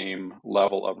the same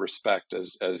level of respect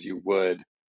as you would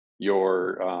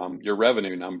your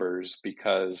revenue numbers,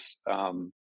 because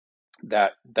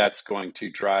that's going to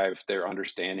drive their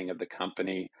understanding of the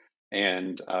company,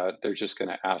 and they're just going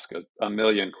to ask a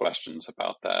million questions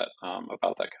about that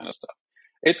kind of stuff.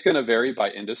 It's going to vary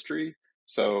by industry.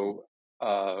 So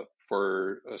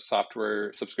for a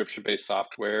software, subscription-based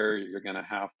software, you're going to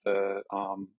have the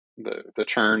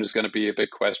churn is going to be a big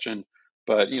question.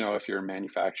 But if you're in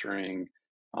manufacturing,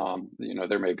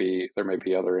 there may be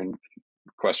other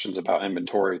questions about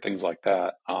inventory, things like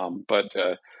that. But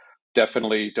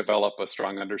definitely develop a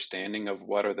strong understanding of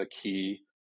what are the key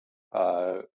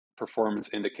uh,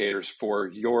 performance indicators for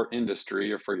your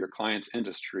industry or for your client's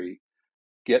industry.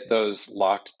 Get those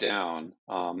locked down,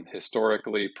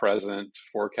 historically present,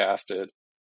 forecasted,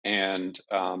 and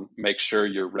make sure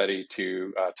you're ready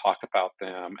to talk about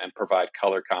them and provide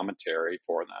color commentary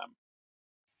for them.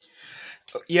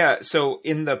 Yeah. So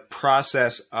in the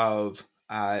process of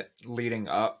leading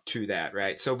up to that,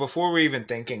 right? So before we're even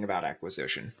thinking about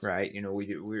acquisition, right?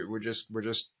 We're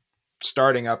just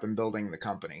starting up and building the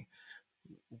company.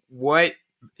 What,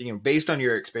 based on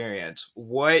your experience,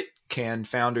 what can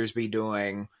founders be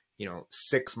doing,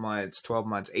 6 months, 12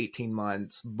 months, 18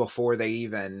 months before they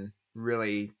even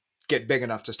really get big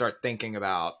enough to start thinking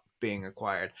about being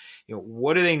acquired?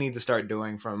 What do they need to start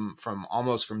doing from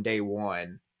almost from day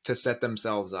one to set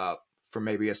themselves up for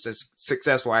maybe a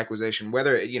successful acquisition,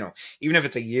 whether, even if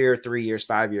it's a year, 3 years,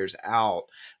 5 years out?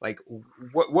 Like,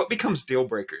 what becomes deal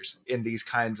breakers in these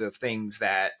kinds of things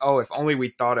that, oh, if only we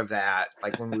thought of that,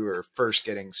 like when we were first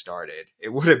getting started, it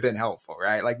would have been helpful,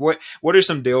 right? Like, what are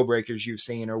some deal breakers you've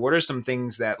seen, or what are some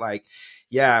things that, like,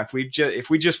 yeah, if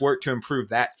we just work to improve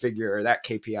that figure or that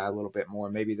KPI a little bit more,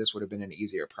 maybe this would have been an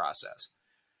easier process?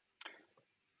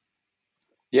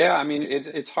 Yeah, I mean,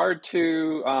 it's hard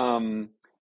to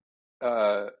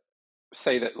uh,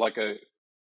 say that like a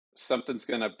something's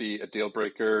going to be a deal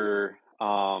breaker,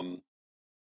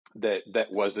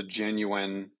 that was a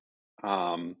genuine,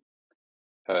 um,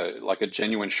 like a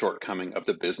genuine shortcoming of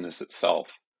the business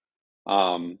itself.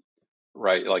 Um,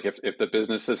 right? Like if the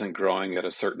business isn't growing at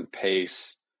a certain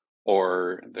pace,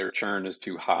 or their churn is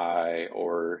too high,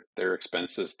 or their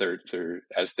expenses, they're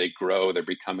as they grow, they're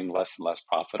becoming less and less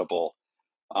profitable.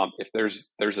 If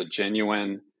there's a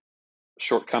genuine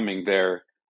shortcoming there,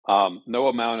 no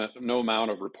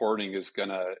amount of reporting is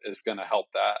gonna help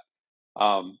that.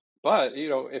 But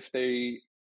if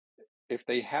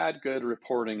they had good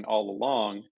reporting all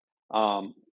along,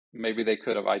 um, maybe they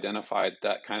could have identified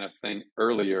that kind of thing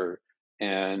earlier,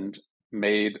 and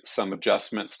made some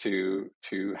adjustments to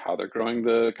how they're growing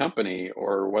the company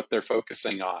or what they're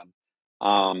focusing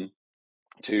on,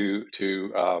 to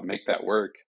make that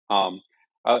work.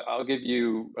 I'll give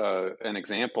you an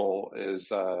example.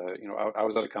 Is I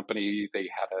was at a company. They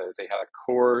had a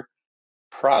core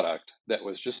product that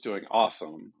was just doing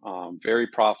awesome, very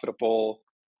profitable.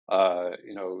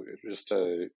 Just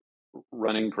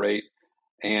running great.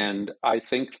 And I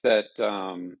think that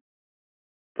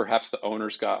perhaps the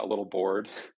owners got a little bored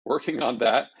working on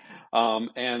that,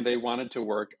 and they wanted to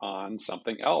work on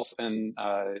something else. And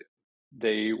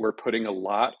they were putting a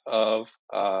lot of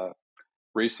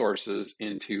resources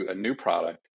into a new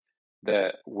product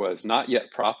that was not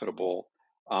yet profitable.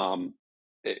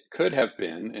 It could have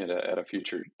been at a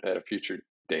future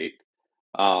date,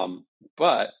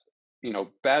 but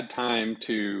bad time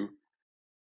to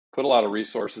put a lot of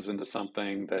resources into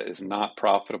something that is not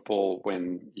profitable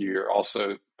when you're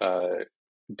also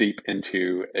deep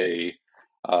into a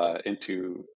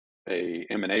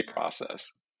M&A process.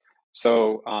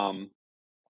 So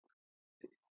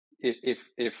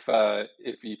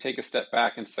if you take a step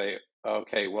back and say,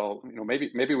 okay, well,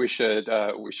 maybe we should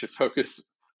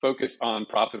focus on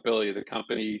profitability of the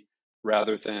company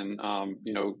rather than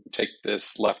take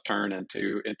this left turn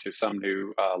into some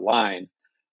new line.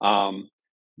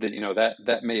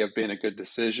 That may have been a good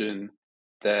decision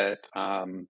that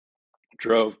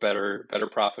drove better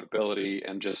profitability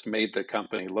and just made the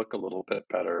company look a little bit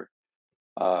better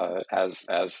as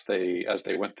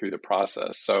they went through the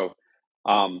process. So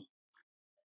um,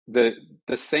 the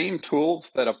same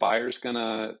tools that a buyer's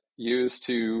gonna use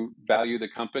to value the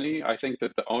company, I think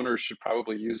that the owners should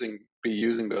probably be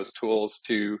using those tools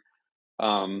to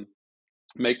um,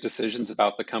 make decisions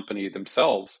about the company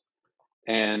themselves.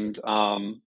 And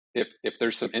if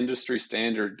there's some industry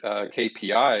standard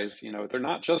KPIs, they're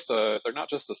not just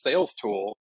a sales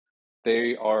tool.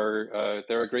 They're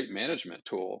a great management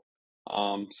tool.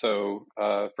 So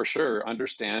for sure,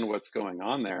 understand what's going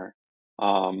on there.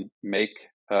 Make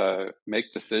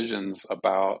decisions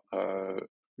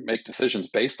make decisions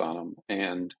based on them,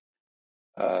 and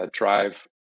drive.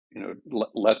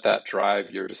 Let that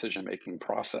drive your decision making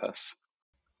process.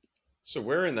 So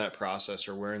where in that process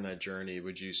or where in that journey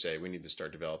would you say we need to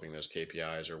start developing those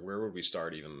KPIs, or where would we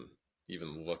start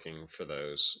even looking for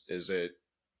those? Is it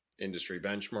industry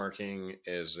benchmarking?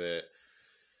 Is it,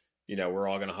 we're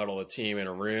all going to huddle a team in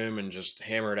a room and just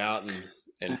hammer it out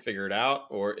and figure it out?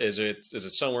 Or is it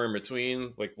somewhere in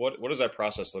between? Like what does that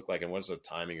process look like, and what's the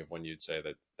timing of when you'd say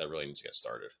that really needs to get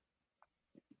started?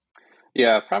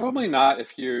 Yeah, probably not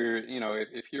if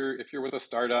if you're with a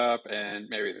startup and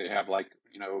maybe they have like,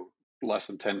 less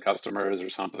than 10 customers or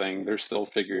something. They're still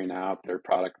figuring out their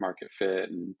product market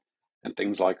fit and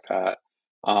things like that.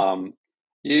 Um,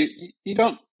 you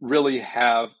don't really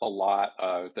have a lot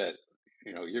that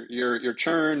your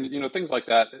churn, things like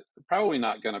that, probably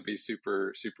not going to be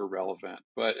super super relevant.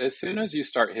 But as soon as you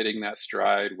start hitting that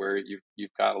stride where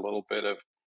you've got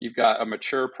you've got a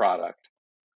mature product,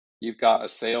 you've got a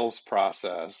sales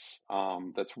process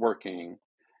that's working.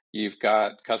 You've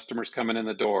got customers coming in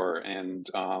the door, and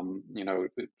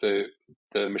the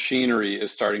the machinery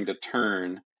is starting to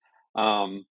turn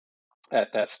um,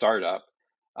 at that startup.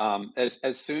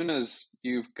 As soon as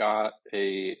you've got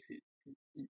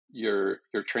you're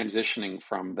transitioning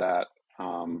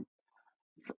um,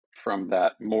 from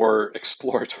that more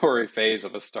exploratory phase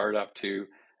of a startup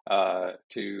uh,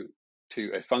 to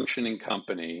a functioning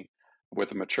company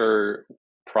with a mature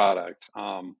product.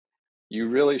 You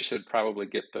really should probably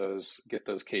get those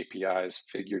KPIs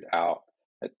figured out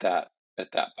at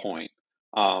that point.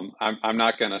 I'm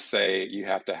not going to say you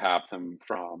have to have them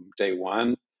from day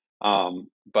one,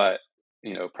 but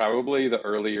probably the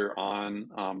earlier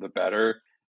on, the better,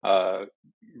 uh,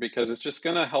 because it's just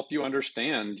going to help you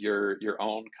understand your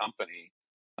own company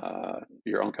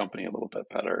a little bit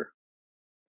better.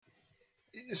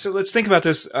 So let's think about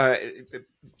this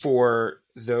for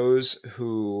those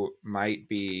who might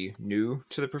be new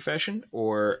to the profession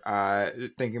or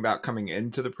thinking about coming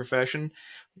into the profession.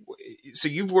 So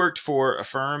you've worked for a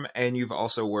firm and you've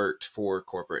also worked for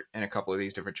corporate in a couple of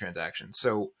these different transactions.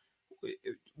 So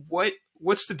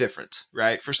what's the difference,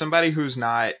 right? For somebody who's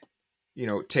not,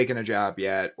 taken a job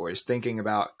yet or is thinking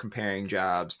about comparing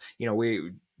jobs,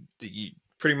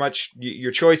 pretty much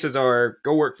your choices are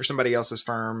go work for somebody else's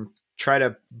firm, try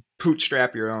to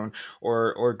bootstrap your own,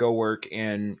 or go work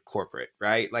in corporate,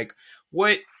 right? Like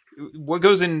what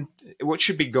what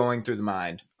should be going through the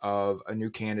mind of a new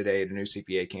candidate, a new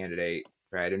CPA candidate,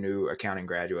 right? A new accounting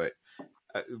graduate,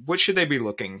 what should they be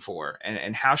looking for,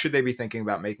 and how should they be thinking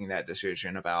about making that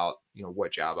decision about,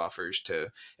 what job offers to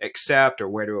accept or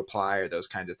where to apply or those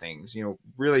kinds of things,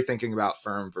 really thinking about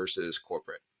firm versus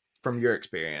corporate from your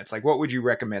experience. Like, what would you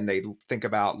recommend they think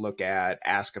about, look at,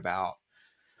 ask about?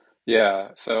 Yeah,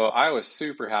 so I was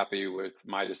super happy with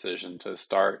my decision to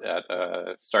start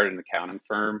an accounting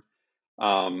firm.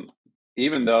 Um,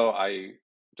 Even though I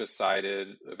decided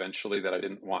eventually that I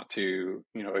didn't want to,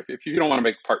 if you don't want to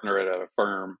make partner at a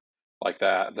firm like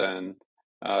that, then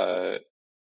uh,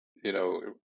 you know,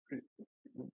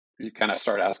 you kind of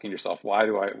start asking yourself, why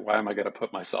am I going to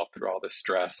put myself through all this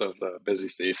stress of the busy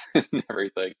season and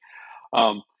everything?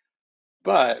 Um,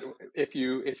 but if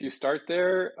you start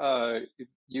there,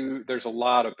 there's a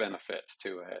lot of benefits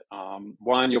to it.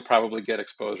 One, you'll probably get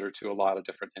exposure to a lot of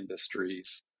different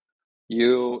industries.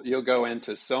 You'll go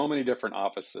into so many different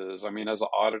offices. I mean, as an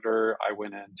auditor, I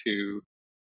went into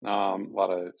a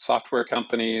lot of software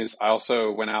companies. I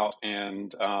also went out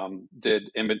and did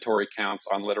inventory counts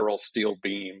on literal steel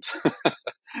beams.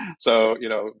 So,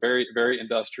 very, very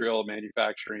industrial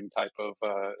manufacturing type of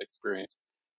experience.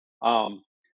 Um,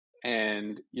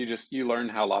 and you learn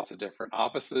how lots of different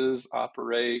offices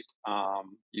operate.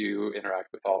 You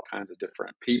interact with all kinds of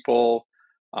different people,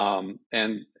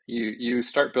 and you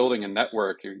start building a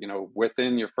network,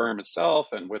 within your firm itself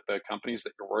and with the companies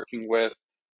that you're working with.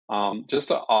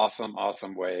 Just an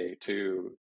awesome way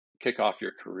to kick off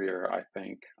your career, I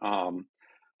think.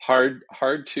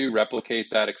 Hard to replicate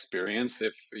that experience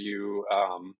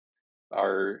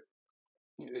are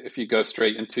if you go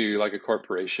straight into like a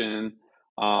corporation.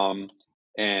 um,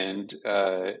 and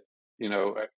you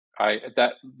know I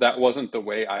that wasn't the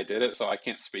way I did it, so I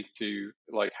can't speak to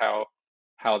like how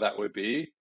that would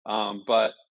be.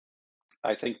 But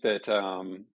I think that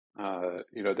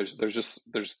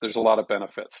there's a lot of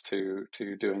benefits to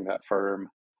doing that firm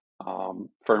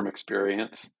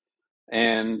experience.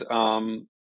 And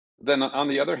then on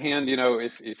the other hand,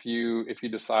 if you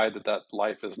decide that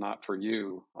life is not for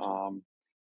you, or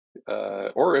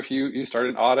if you start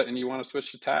an audit and you want to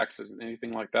switch to tax or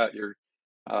anything like that, you're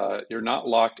not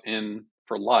locked in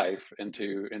for life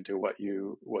into what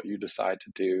you decide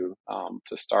to do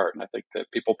to start. And I think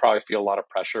that people probably feel a lot of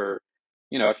pressure.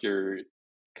 If you're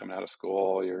coming out of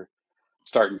school, you're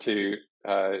starting to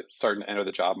enter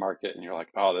the job market, and you're like,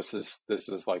 oh, this is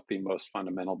like the most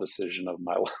fundamental decision of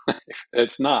my life.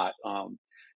 It's not.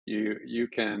 You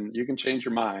can change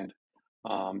your mind.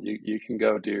 You can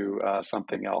go do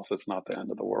something else. It's not the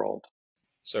end of the world.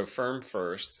 So firm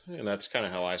first, and that's kind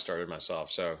of how I started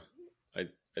myself. So I,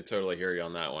 I totally hear you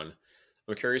on that one.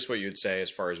 I'm curious what you'd say as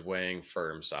far as weighing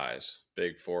firm size,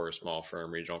 big four, small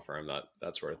firm, regional firm,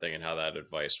 that sort of thing, and how that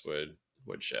advice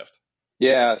would shift.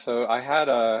 Yeah. So I had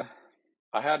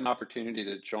an opportunity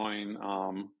to join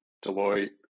Deloitte,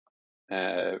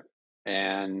 uh,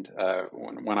 and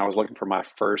when I was looking for my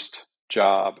first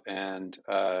job, and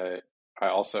I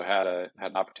also had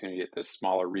an opportunity at this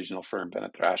smaller regional firm,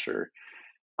 Bennett Thrasher.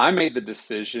 I made the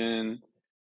decision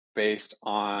based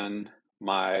on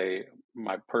my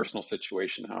personal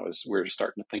situation. We were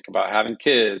starting to think about having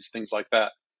kids, things like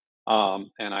that.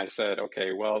 And I said,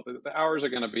 okay, well, the hours are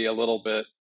going to be a little bit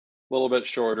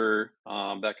shorter,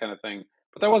 that kind of thing.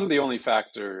 But that wasn't the only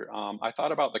factor. I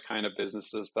thought about the kind of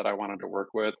businesses that I wanted to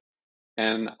work with,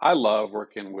 and I love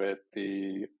working with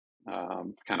the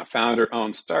kind of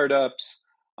founder-owned startups,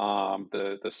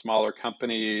 the smaller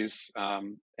companies,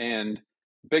 and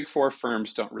big four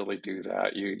firms don't really do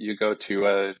that. You go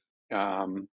to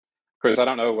Chris, I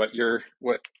don't know what.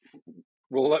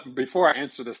 Well, before I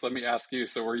answer this, let me ask you.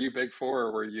 So, were you big four,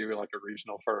 or were you like a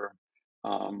regional firm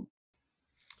um,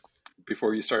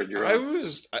 before you started your I own?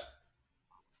 was, I,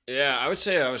 yeah, I would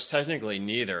say I was technically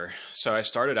neither. So I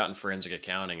started out in forensic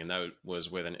accounting, and that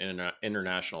was with an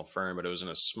international firm, but it was in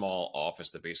a small office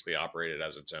that basically operated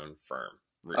as its own firm.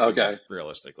 Okay,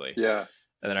 Realistically, yeah,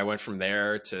 and then I went from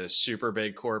there to super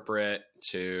big corporate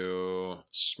to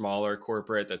smaller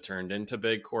corporate that turned into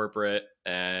big corporate.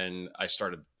 And I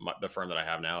started the firm that I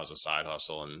have now as a side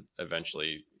hustle. And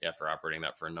eventually, after operating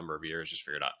that for a number of years, just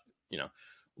figured out, you know,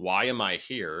 why am I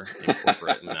here in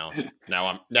corporate? And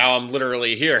now I'm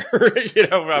literally here, yeah,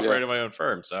 operating my own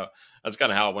firm. So that's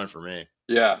kind of how it went for me.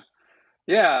 yeah,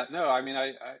 yeah. No, I mean,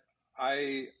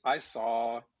 I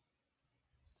saw.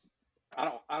 I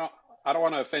don't, I don't, I don't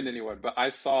want to offend anyone, but I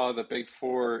saw the Big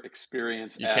Four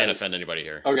experience You can't as offend anybody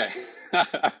here. okay.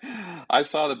 I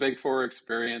saw the Big Four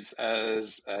experience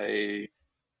as here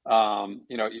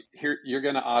you're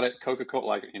going to audit Coca-Cola,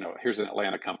 like, here's an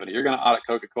Atlanta company. You're going to audit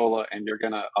Coca-Cola, and you're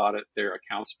going to audit their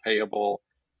accounts payable,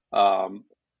 um,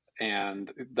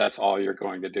 and that's all you're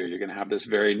going to do. You're going to have this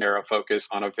very narrow focus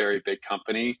on a very big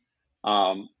company.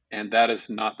 And that is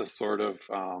not the sort of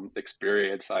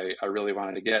experience I really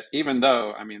wanted to get, even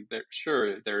though, I mean,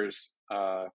 there's,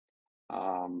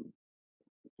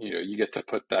 you get to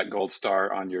put that gold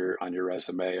star on your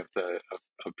resume of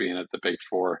being at the Big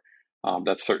Four.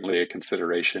 That's certainly a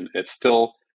consideration. It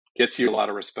still gets you a lot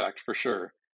of respect for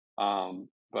sure,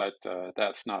 but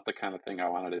that's not the kind of thing I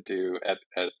wanted to do at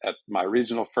my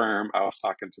regional firm. I was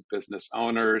talking to business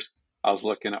owners. I was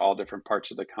looking at all different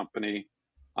parts of the company,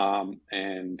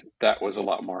 and that was a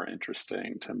lot more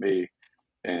interesting to me.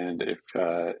 And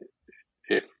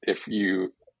if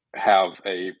you have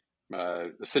a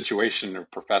situation or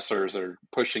professors are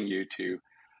pushing you to,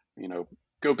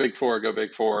 go Big Four,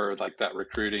 like that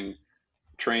recruiting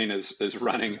train is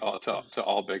running to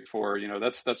all Big Four,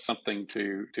 that's something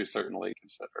to certainly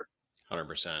consider.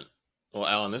 100%. Well,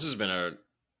 Alan, this has been a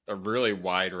really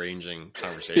wide ranging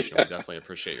conversation. We definitely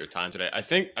appreciate your time today.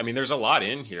 I mean, there's a lot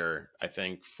in here, I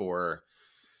think, for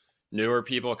newer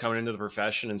people coming into the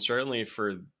profession, and certainly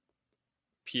for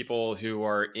people who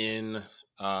are in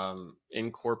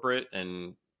corporate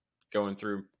and going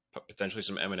through potentially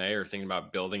some M&A or thinking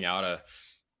about building out a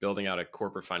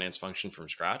corporate finance function from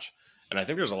scratch. And I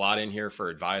think there's a lot in here for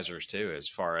advisors too, as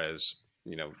far as,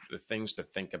 the things to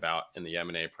think about in the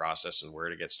M&A process and where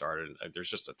to get started. There's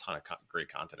just a ton of great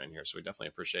content in here. So we definitely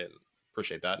appreciate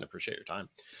that and appreciate your time.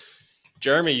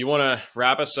 Jeremy, you want to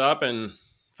wrap us up and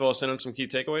fill us in on some key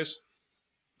takeaways?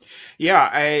 Yeah,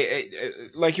 I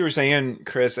like you were saying,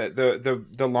 Chris, the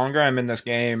longer I'm in this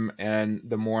game and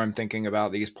the more I'm thinking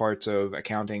about these parts of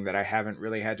accounting that I haven't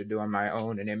really had to do on my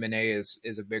own, and M&A is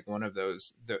a big one of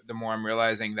those. The more I'm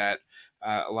realizing that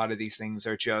a lot of these things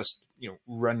are just,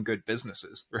 run good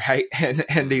businesses, right?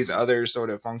 And these other sort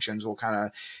of functions will kind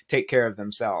of take care of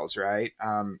themselves, right?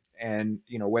 And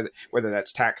whether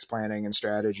that's tax planning and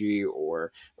strategy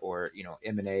or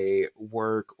M&A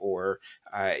work or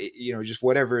just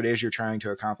whatever it is you're trying to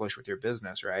accomplish with your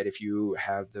business, right? If you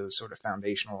have those sort of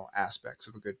foundational aspects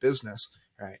of a good business,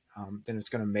 right, then it's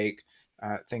going to make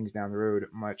things down the road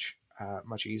much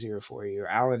easier for you.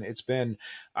 Alan, it's been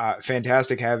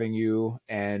fantastic having you,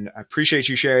 and I appreciate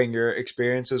you sharing your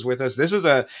experiences with us. This is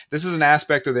an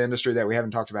aspect of the industry that we haven't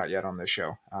talked about yet on this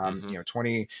show.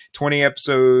 20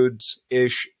 episodes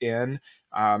ish in.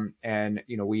 And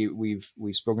we've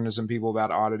spoken to some people about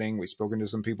auditing. We've spoken to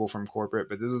some people from corporate,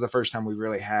 but this is the first time we've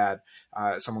really had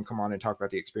someone come on and talk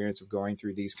about the experience of going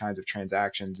through these kinds of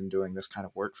transactions and doing this kind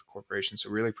of work for corporations.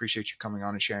 So really appreciate you coming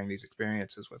on and sharing these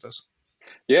experiences with us.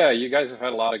 Yeah, you guys have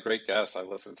had a lot of great guests. I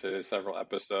listened to several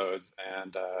episodes,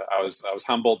 and I was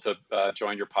humbled to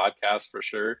join your podcast for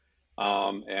sure.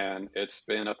 And it's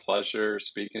been a pleasure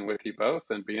speaking with you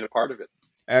both and being a part of it.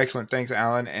 Excellent. Thanks,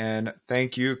 Alan. And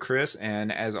thank you, Chris.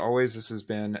 And as always, this has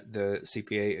been the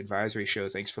CPA Advisory Show.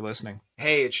 Thanks for listening.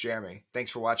 Hey, it's Jeremy. Thanks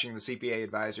for watching the CPA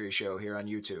Advisory Show here on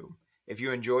YouTube. If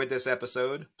you enjoyed this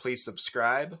episode, please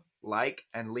subscribe, like,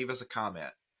 and leave us a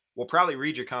comment. We'll probably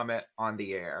read your comment on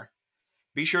the air.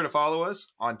 Be sure to follow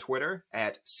us on Twitter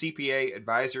at CPA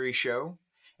Advisory Show.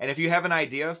 And if you have an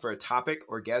idea for a topic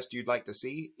or guest you'd like to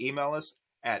see, email us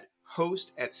at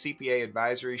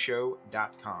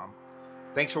host@cpaadvisoryshow.com.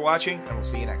 Thanks for watching, and we'll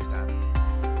see you next time.